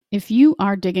If you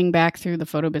are digging back through the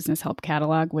Photo Business Help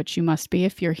catalog, which you must be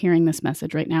if you're hearing this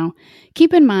message right now,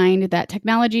 keep in mind that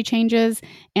technology changes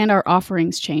and our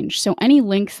offerings change. So any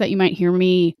links that you might hear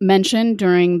me mention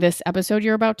during this episode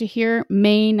you're about to hear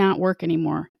may not work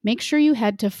anymore. Make sure you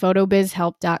head to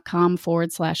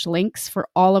photobizhelp.com/links for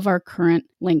all of our current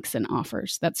links and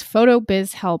offers. That's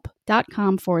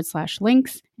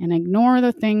photobizhelp.com/links, and ignore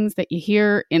the things that you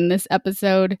hear in this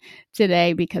episode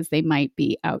today because they might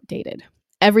be outdated.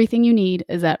 Everything you need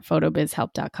is at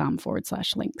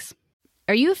photobizhelp.com/links.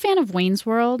 Are you a fan of Wayne's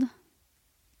World,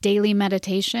 daily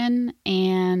meditation,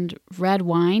 and red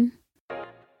wine?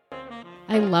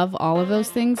 I love all of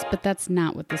those things, but that's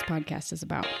not what this podcast is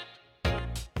about.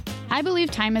 I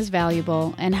believe time is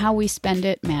valuable and how we spend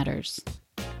it matters.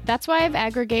 That's why I've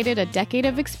aggregated a decade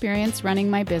of experience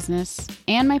running my business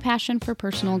and my passion for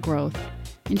personal growth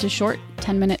into short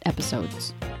 10-minute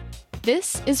episodes.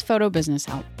 This is Photo Business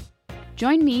Help.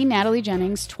 Join me, Natalie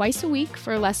Jennings, twice a week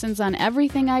for lessons on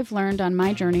everything I've learned on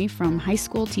my journey from high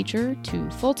school teacher to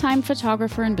full-time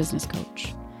photographer and business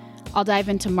coach. I'll dive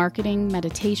into marketing,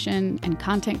 meditation, and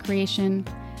content creation,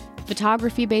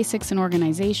 photography basics and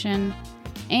organization,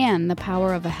 and the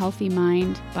power of a healthy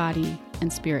mind, body,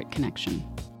 and spirit connection.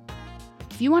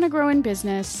 If you want to grow in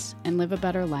business and live a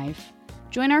better life,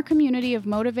 join our community of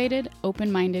motivated,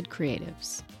 open-minded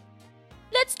creatives.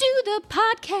 Let's do the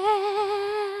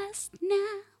podcast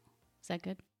now. Is that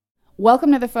good?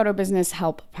 Welcome to the Photo Business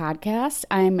Help podcast.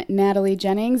 I'm Natalie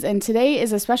Jennings, and today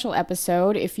is a special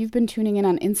episode. If you've been tuning in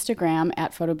on Instagram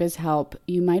at PhotoBizHelp,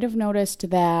 you might have noticed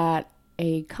that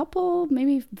a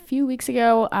few weeks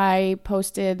ago, I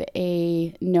posted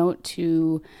a note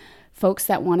to folks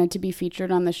that wanted to be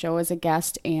featured on the show as a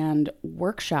guest and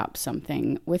workshop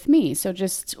something with me. So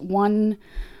just one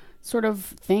sort of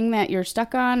thing that you're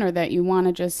stuck on or that you want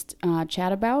to just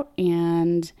chat about.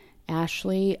 And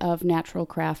Ashley of Natural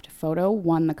Craft Photo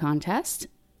won the contest,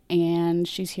 and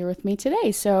she's here with me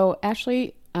today. So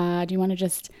Ashley, do you want to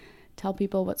just tell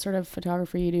people what sort of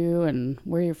photography you do and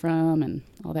where you're from and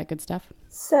all that good stuff?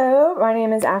 So my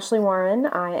name is Ashley Warren.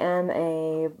 I am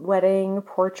a wedding,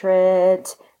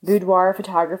 portrait, boudoir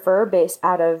photographer based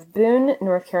out of Boone,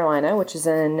 North Carolina, which is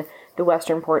in the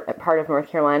western part of North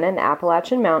Carolina in the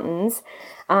Appalachian Mountains.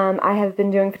 I have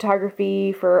been doing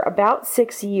photography for about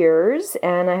 6 years,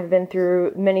 and I have been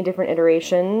through many different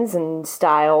iterations and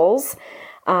styles.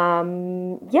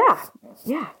 Yeah.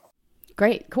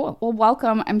 Great, cool. Well,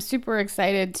 welcome. I'm super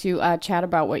excited to chat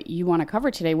about what you want to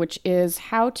cover today, which is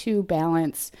how to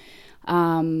balance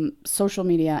social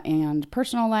media and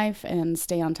personal life and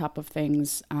stay on top of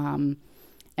things. And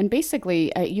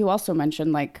basically, you also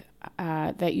mentioned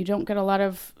that you don't get a lot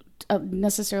of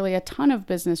necessarily a ton of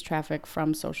business traffic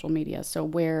from social media. So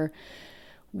where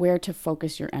to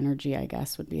focus your energy, I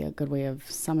guess, would be a good way of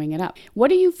summing it up. What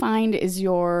do you find is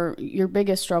your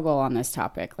biggest struggle on this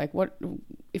topic? Like, what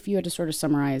if you had to sort of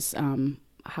summarize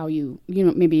how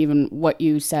maybe even what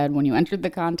you said when you entered the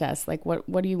contest? Like,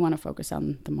 what do you want to focus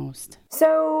on the most?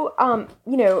 So, I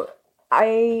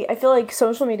feel like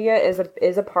social media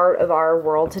is a part of our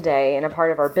world today and a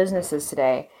part of our businesses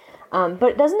today. But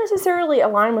it doesn't necessarily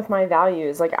align with my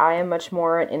values. Like, I am much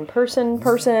more an in-person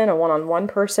person, a one-on-one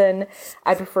person.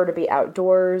 I prefer to be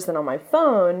outdoors than on my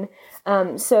phone.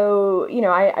 So,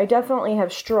 I definitely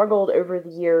have struggled over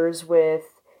the years with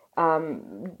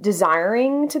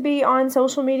desiring to be on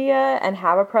social media and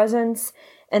have a presence.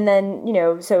 And then,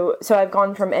 so I've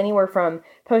gone from anywhere from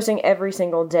posting every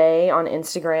single day on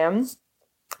Instagram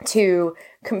to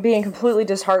being completely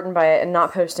disheartened by it and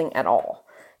not posting at all,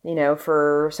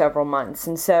 for several months.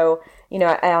 And so,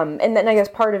 and then I guess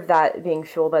part of that being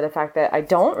fueled by the fact that I have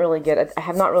not really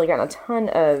gotten a ton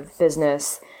of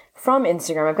business from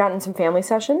Instagram. I've gotten some family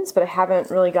sessions, but I've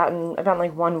gotten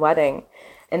like one wedding.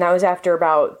 And that was after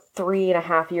about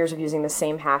 3.5 years of using the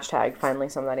same hashtag. Finally,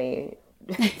 somebody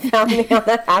found me on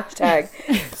that hashtag.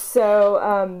 So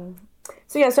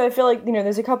I feel like,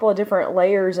 there's a couple of different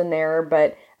layers in there,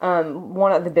 but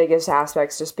one of the biggest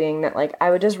aspects just being that, like,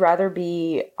 I would just rather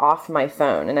be off my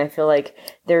phone. And I feel like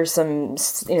there are some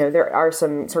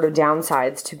sort of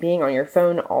downsides to being on your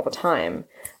phone all the time.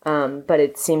 But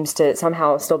it seems to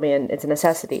somehow still it's a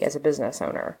necessity as a business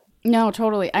owner. No,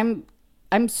 totally.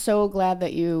 I'm so glad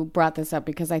that you brought this up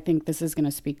because I think this is going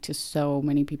to speak to so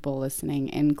many people listening,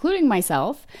 including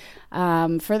myself.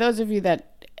 For those of you that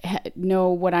know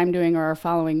what I'm doing or are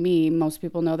following me, most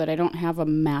people know that I don't have a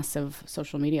massive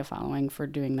social media following for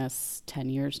doing this 10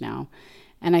 years now.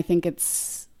 And I think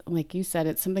it's, like you said,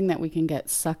 it's something that we can get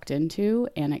sucked into,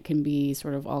 and it can be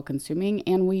sort of all consuming.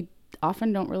 And we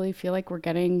often don't really feel like we're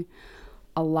getting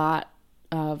a lot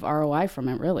of ROI from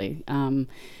it, really. And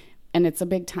it's a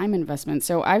big time investment.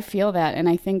 So I feel that. And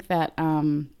I think that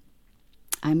I'm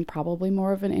probably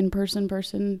more of an in-person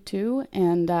person too.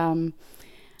 And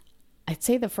I'd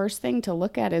say the first thing to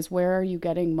look at is where are you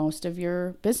getting most of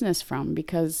your business from?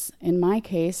 Because in my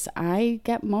case, I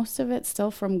get most of it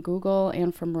still from Google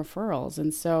and from referrals.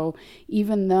 And so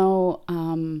even though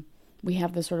we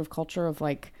have this sort of culture of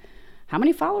like, how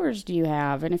many followers do you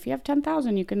have? And if you have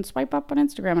 10,000, you can swipe up on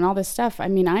Instagram and all this stuff. I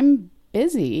mean, I'm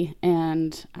busy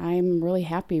and I'm really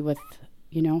happy with,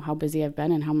 how busy I've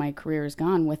been and how my career has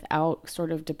gone without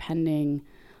sort of depending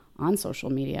on social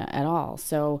media at all.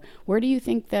 So where do you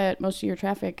think that most of your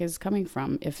traffic is coming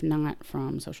from, if not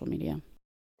from social media?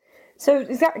 So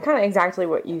kind of exactly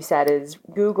what you said is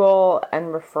Google and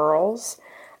referrals.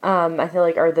 I feel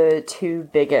like are the two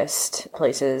biggest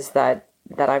places that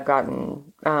I've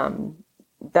gotten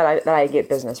that I get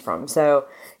business from. So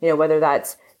whether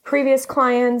that's previous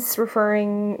clients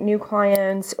referring new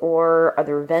clients or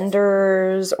other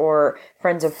vendors or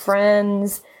friends of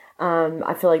friends.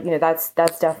 I feel like,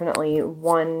 that's definitely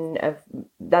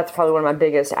that's probably one of my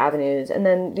biggest avenues. And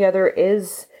then the other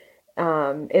is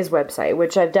website,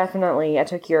 which I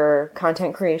took your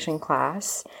content creation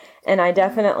class, and I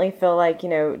definitely feel like,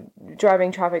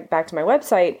 driving traffic back to my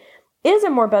website is a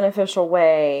more beneficial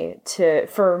way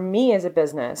for me as a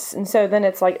business. And so then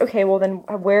it's like, okay, well then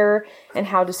where and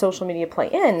how does social media play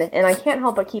in? And I can't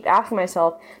help but keep asking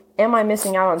myself, am I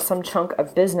missing out on some chunk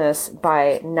of business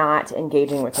by not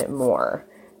engaging with it more?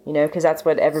 Because that's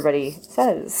what everybody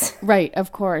says. Right,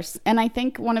 of course. And I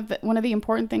think one of the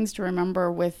important things to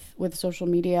remember with social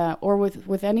media or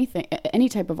with anything, any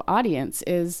type of audience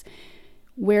is,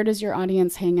 where does your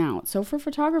audience hang out? So for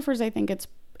photographers, I think it's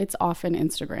often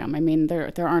Instagram. I mean,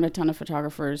 there aren't a ton of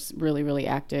photographers really, really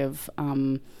active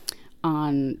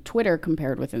on Twitter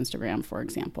compared with Instagram, for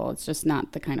example. It's just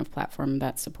not the kind of platform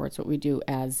that supports what we do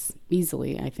as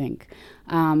easily, I think.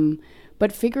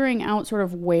 But figuring out sort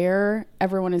of where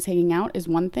everyone is hanging out is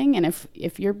one thing. And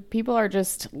if your people are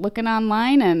just looking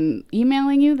online and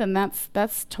emailing you, then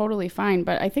that's totally fine.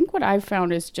 But I think what I've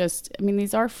found is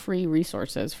these are free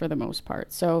resources for the most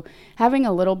part. So having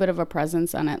a little bit of a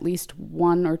presence on at least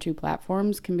one or two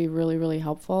platforms can be really, really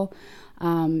helpful.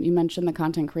 You mentioned the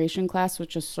content creation class,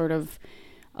 which just sort of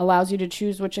allows you to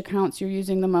choose which accounts you're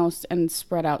using the most and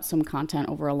spread out some content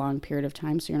over a long period of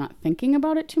time so you're not thinking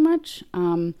about it too much.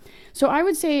 So I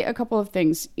would say a couple of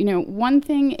things. One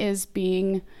thing is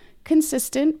being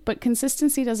consistent, but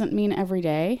consistency doesn't mean every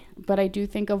day. But I do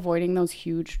think avoiding those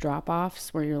huge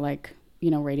drop-offs where you're like,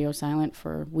 radio silent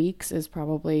for weeks is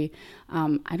probably,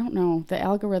 I don't know, the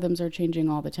algorithms are changing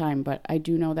all the time, but I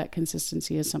do know that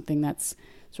consistency is something that's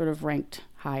sort of ranked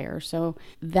higher. So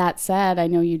that said, I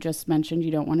know you just mentioned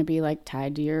you don't want to be like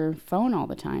tied to your phone all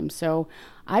the time. So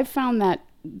I've found that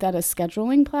a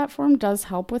scheduling platform does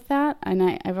help with that.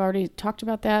 And I've already talked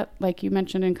about that, like you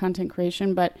mentioned in content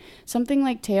creation, but something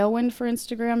like Tailwind for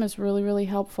Instagram is really, really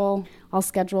helpful. I'll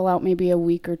schedule out maybe a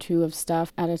week or two of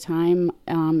stuff at a time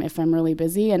if I'm really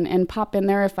busy and pop in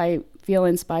there if I feel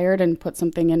inspired and put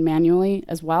something in manually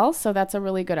as well. So that's a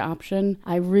really good option.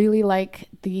 I really like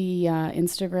the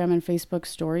Instagram and Facebook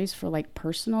stories for like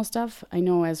personal stuff. I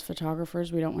know as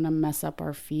photographers, we don't want to mess up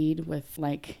our feed with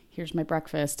like, here's my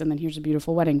breakfast and then here's a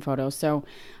beautiful wedding photo. So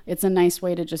it's a nice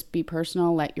way to just be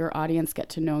personal, let your audience get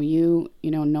to know you,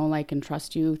 know, like, and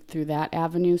trust you through that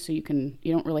avenue. So you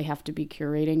don't really have to be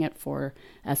curating it for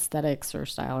aesthetics or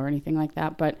style or anything like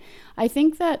that. But I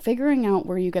think that figuring out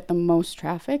where you get the most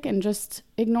traffic and just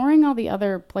ignoring all the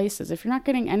other places, if you're not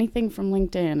getting anything from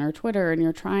LinkedIn or Twitter and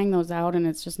you're trying those out and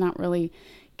it's just not really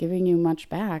giving you much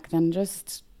back, then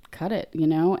just cut it,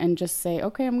 and just say,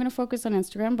 okay, I'm going to focus on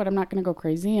Instagram, but I'm not going to go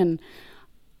crazy. And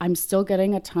I'm still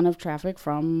getting a ton of traffic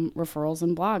from referrals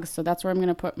and blogs. So that's where I'm going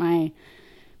to put my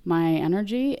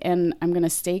energy, and I'm going to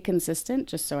stay consistent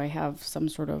just so I have some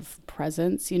sort of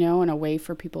presence, and a way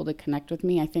for people to connect with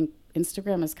me. I think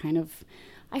Instagram is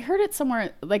I heard it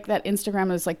somewhere like that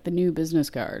Instagram is like the new business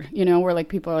card, where like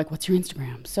people are like, what's your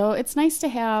Instagram? So it's nice to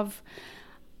have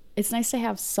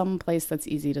some place that's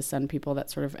easy to send people that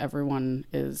sort of everyone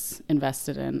is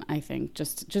invested in, I think,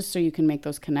 just so you can make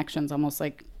those connections, almost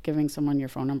like giving someone your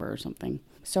phone number or something.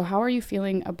 So how are you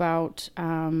feeling about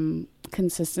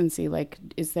consistency? Like,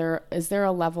 is there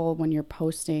a level when you're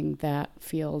posting that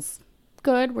feels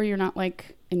good, where you're not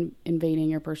like invading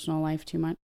your personal life too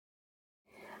much?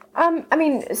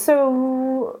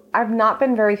 So I've not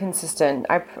been very consistent.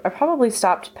 I probably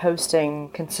stopped posting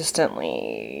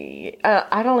consistently.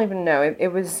 I don't even know.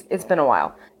 It's been a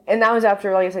while. And that was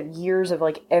after, like I said, years of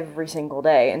like every single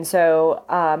day. And so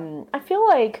I feel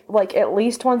like at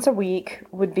least once a week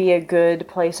would be a good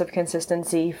place of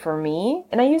consistency for me.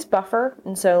 And I use Buffer.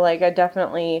 And so like I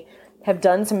definitely have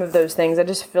done some of those things. I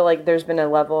just feel like there's been a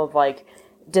level of like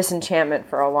disenchantment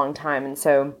for a long time. And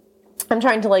so I'm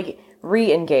trying to like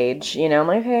re-engage, you know, I'm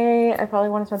like, hey, I probably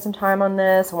want to spend some time on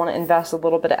this. I want to invest a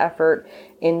little bit of effort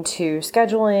into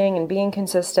scheduling and being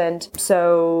consistent.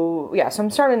 So yeah, so I'm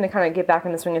starting to kind of get back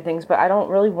in the swing of things, but I don't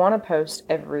really want to post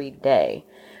every day.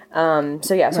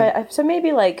 So yeah, so Right. so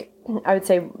maybe like, I would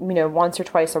say, you know, once or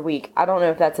twice a week. I don't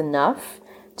know if that's enough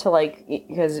to like,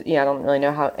 because I don't really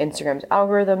know how Instagram's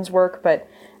algorithms work, but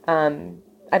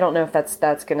I don't know if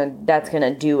that's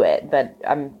gonna do it, but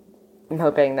I'm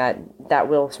hoping that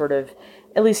will sort of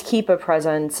at least keep a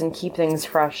presence and keep things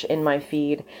fresh in my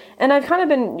feed. And I've kind of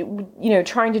been, you know,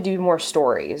 trying to do more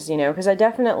stories, you know, because I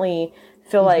definitely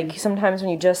feel like sometimes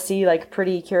when you just see like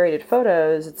pretty curated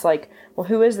photos, it's like, well,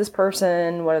 who is this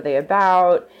person? What are they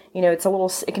about? You know, it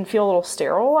can feel a little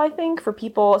sterile, I think, for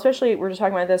people, especially, we're just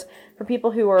talking about this, for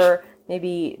people who are,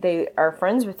 maybe they are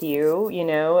friends with you, you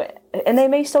know, and they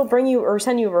may still bring you or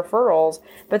send you referrals,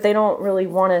 but they don't really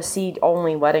want to see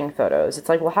only wedding photos. It's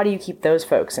like, well, how do you keep those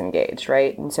folks engaged,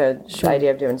 right? And so the Sure.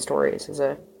 idea of doing stories is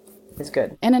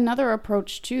good. And another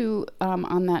approach too,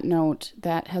 on that note,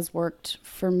 that has worked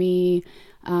for me,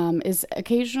 is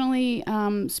occasionally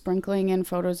sprinkling in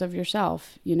photos of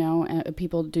yourself. You know,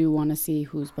 people do want to see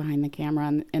who's behind the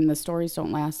camera, and the stories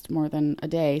don't last more than a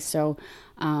day. So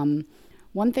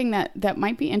one thing that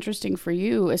might be interesting for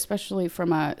you, especially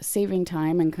from a saving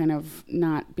time and kind of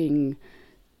not being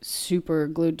super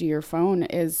glued to your phone,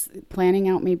 is planning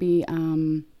out maybe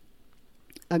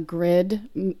a grid,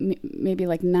 maybe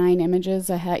like 9 images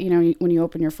ahead. You know, when you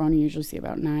open your phone, you usually see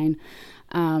about 9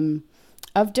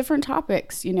 of different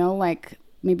topics, you know, like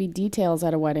maybe details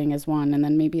at a wedding is one, and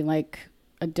then maybe like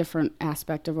a different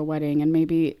aspect of a wedding, and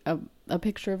maybe a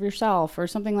picture of yourself or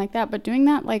something like that. But doing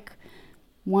that like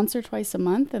once or twice a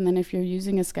month. And then if you're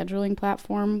using a scheduling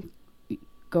platform,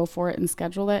 go for it and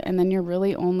schedule it. And then you're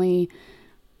really only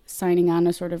signing on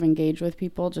to sort of engage with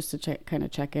people just to kind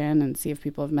of check in and see if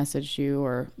people have messaged you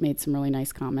or made some really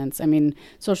nice comments. I mean,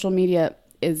 social media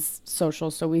is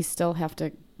social, so we still have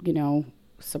to, you know,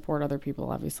 support other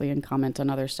people, obviously, and comment on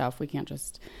other stuff. We can't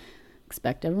just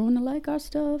expect everyone to like our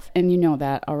stuff. And you know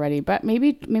that already. But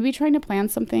maybe trying to plan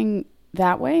something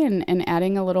that way and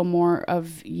adding a little more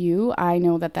of you. I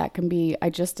know that can be, I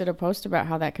just did a post about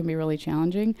how that can be really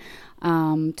challenging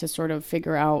to sort of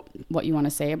figure out what you want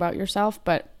to say about yourself.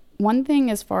 But one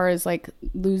thing, as far as like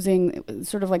losing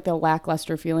sort of like the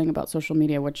lackluster feeling about social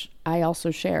media, which I also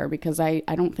share, because I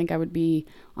don't think I would be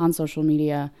on social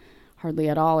media hardly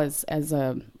at all as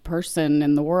a person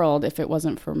in the world if it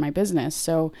wasn't for my business.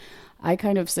 So I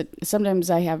kind of sometimes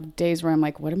I have days where I'm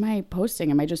like, what am I posting?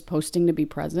 Am I just posting to be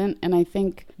present? And I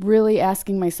think really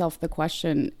asking myself the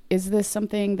question, is this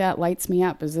something that lights me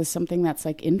up? Is this something that's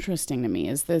like interesting to me?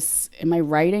 Am I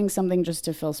writing something just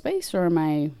to fill space, or am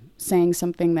I saying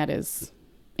something that is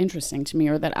interesting to me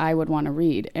or that I would want to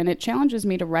read? And it challenges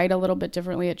me to write a little bit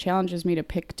differently. It challenges me to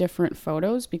pick different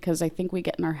photos, because I think we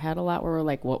get in our head a lot where we're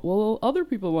like, what will other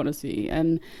people want to see?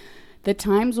 And the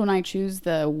times when I choose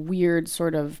the weird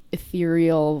sort of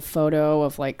ethereal photo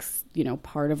of like, you know,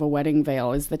 part of a wedding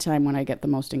veil is the time when I get the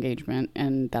most engagement.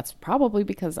 And that's probably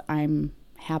because I'm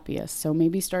happiest. So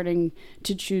maybe starting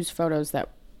to choose photos that,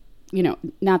 you know,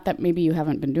 not that maybe you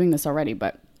haven't been doing this already,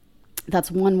 but that's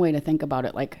one way to think about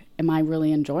it. Like, am I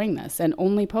really enjoying this? And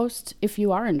only post if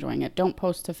you are enjoying it. Don't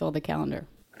post to fill the calendar.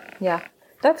 Yeah,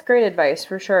 that's great advice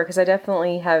for sure. Because I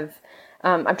definitely have,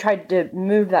 I've tried to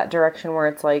move that direction where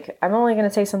it's like, I'm only going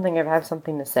to say something if I have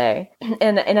something to say.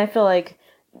 And I feel like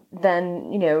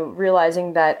then, you know,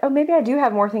 realizing that, oh, maybe I do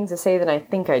have more things to say than I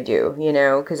think I do, you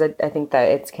know, because I think that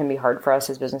it can be hard for us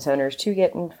as business owners to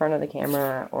get in front of the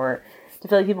camera, or to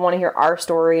feel like people want to hear our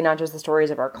story, not just the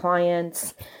stories of our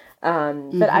clients.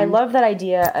 But I love that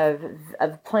idea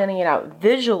of planning it out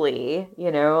visually,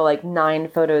 you know, like 9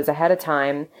 photos ahead of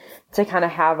time to kind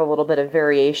of have a little bit of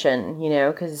variation, you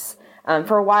know, because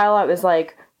for a while I was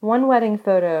like one wedding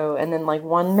photo and then like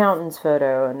one mountains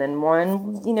photo and then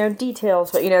one, you know,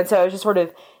 details, but, you know, so I was just sort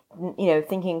of, you know,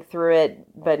 thinking through it,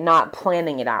 but not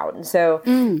planning it out. And so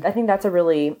I think that's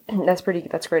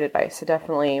that's great advice. So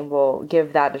definitely will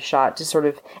give that a shot to sort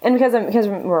of, and because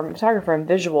I'm more a photographer and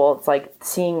visual, it's like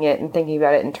seeing it and thinking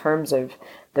about it in terms of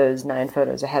those 9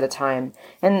 photos ahead of time.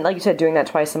 And like you said, doing that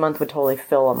twice a month would totally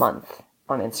fill a month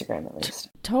on Instagram at least.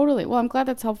 Totally. Well, I'm glad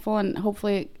that's helpful, and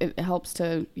hopefully it helps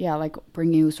to, like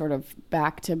bring you sort of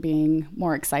back to being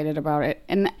more excited about it.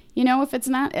 And if it's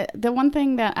not, the one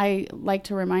thing that I like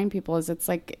to remind people is it's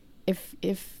like,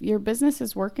 if your business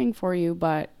is working for you,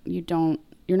 but you're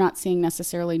not seeing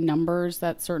necessarily numbers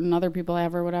that certain other people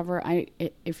have or whatever,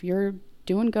 if you're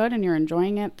doing good and you're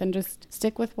enjoying it, then just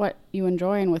stick with what you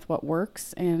enjoy and with what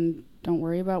works, and don't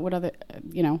worry about what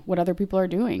other people are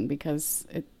doing, because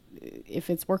if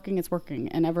it's working, it's working,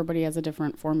 and everybody has a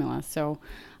different formula. So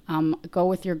go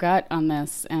with your gut on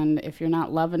this, and if you're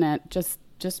not loving it, just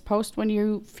post when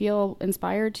you feel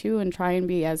inspired to, and try and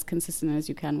be as consistent as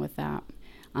you can with that.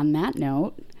 On that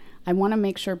note, I want to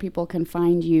make sure people can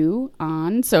find you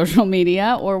on social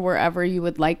media or wherever you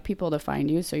would like people to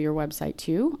find you. So your website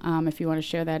too. If you want to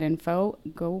share that info,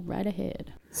 go right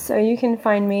ahead. So you can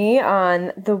find me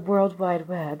on the World Wide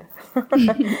Web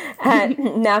at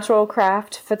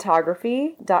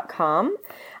naturalcraftphotography.com.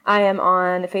 I am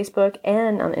on Facebook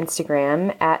and on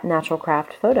Instagram at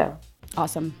naturalcraftphoto.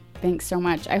 Awesome. Thanks so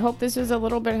much. I hope this was a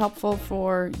little bit helpful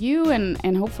for you,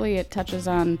 and hopefully it touches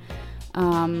on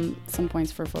some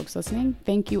points for folks listening.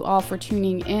 Thank you all for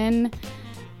tuning in.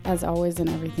 As always, in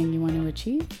everything you want to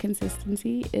achieve,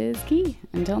 consistency is key.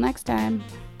 Until next time,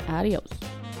 adios.